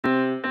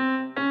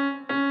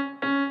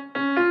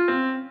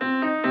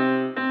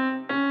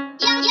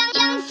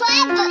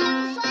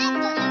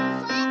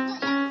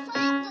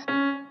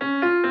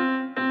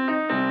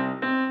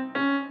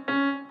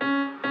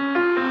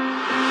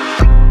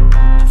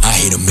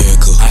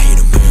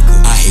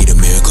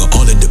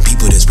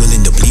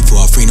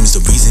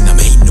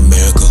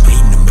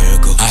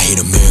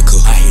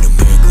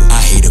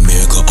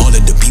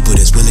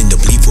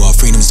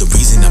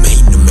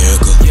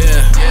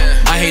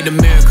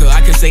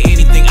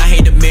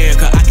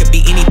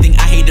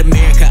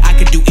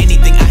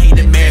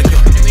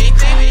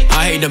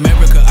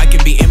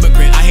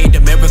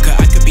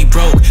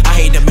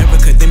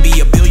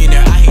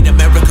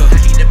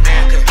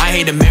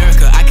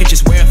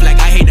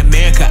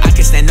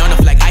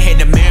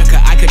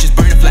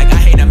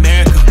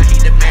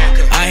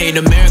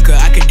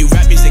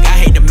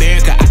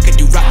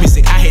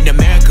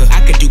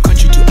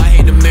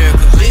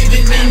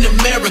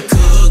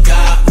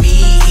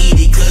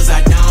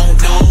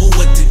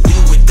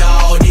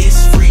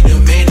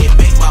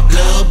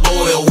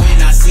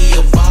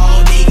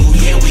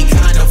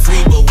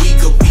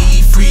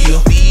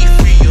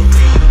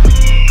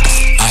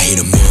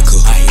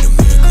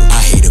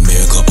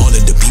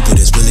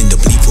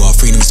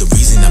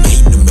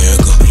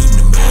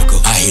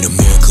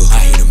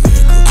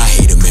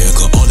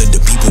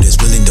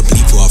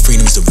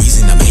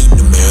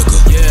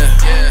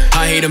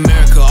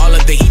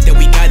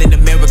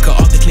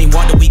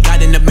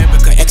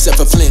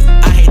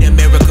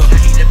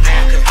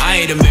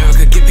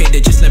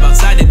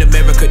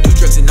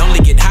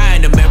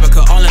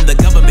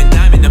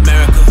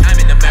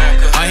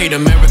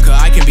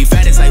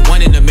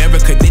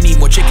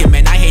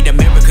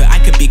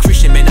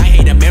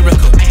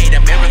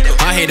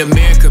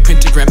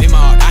pentagram in my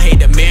heart. I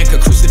hate America.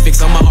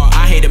 Crucifix on my heart.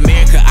 I hate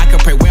America. I can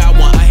pray where I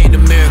want. I hate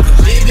America.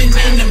 Living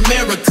in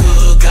America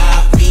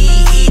got me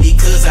heated,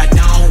 cause I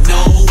don't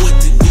know what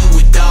to do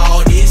with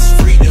all this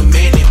freedom,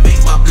 and it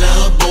make my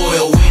blood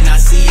boil when I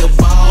see a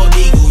bald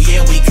eagle.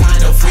 Yeah, we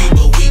kinda free,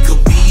 but we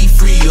could be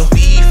freer.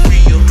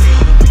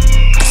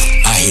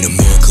 I hate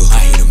America.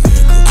 I hate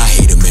America. I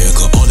hate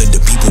America. All of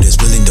the people that's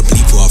willing to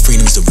bleed for our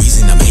freedom's the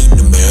reason I'm hating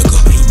America.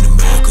 Hating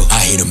America.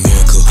 I hate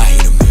America. I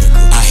hate America.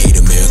 I hate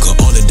America.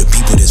 All of the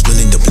people that's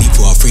willing to bleed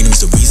for our freedom's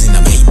the reason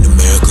I'm hating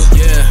America.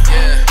 Yeah.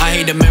 I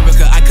hate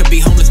America. I could be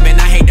homeless, man.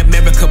 I hate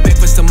America. Beg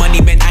for some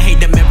money, man. I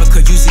hate America.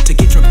 Use it to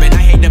get drunk, man.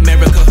 I hate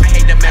America. I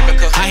hate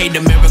America. I hate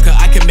America.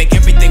 I can make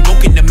everything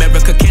woke in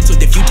America.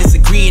 Canceled if you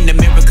disagree in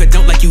America.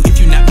 Don't like you if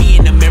you not me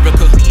in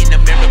America. Me in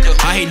America.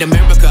 I hate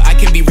America. I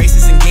can be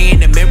racist and gay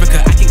in America.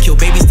 I can kill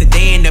babies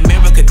today in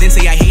America. Then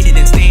say I hate it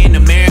and stay in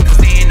America.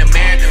 Stay in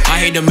America. I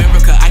hate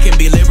America. I can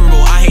be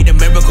liberal. I hate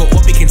America.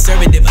 Or be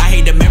conservative. I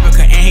hate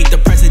America and hate the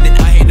president.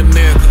 I hate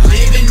America.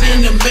 Living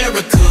in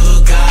America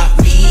got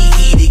me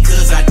heated,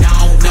 cause I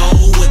don't know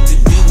what to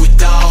do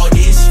with all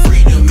this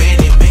freedom, and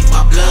it make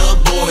my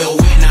blood boil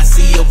when I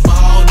see a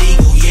bald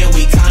eagle. Yeah,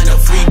 we kinda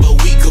free, but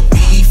we could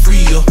be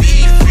freer.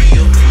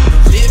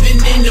 Living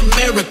in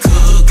America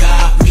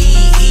got me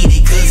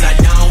heated, cause I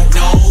don't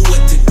know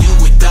what to do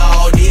with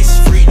all this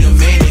freedom,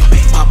 and it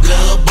make my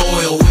blood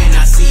boil when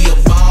I see a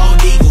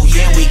bald eagle.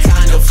 Yeah, we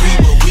kinda free,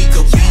 but we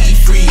could be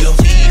freer.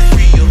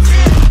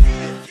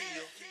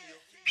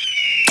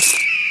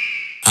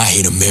 I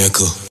hate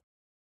America.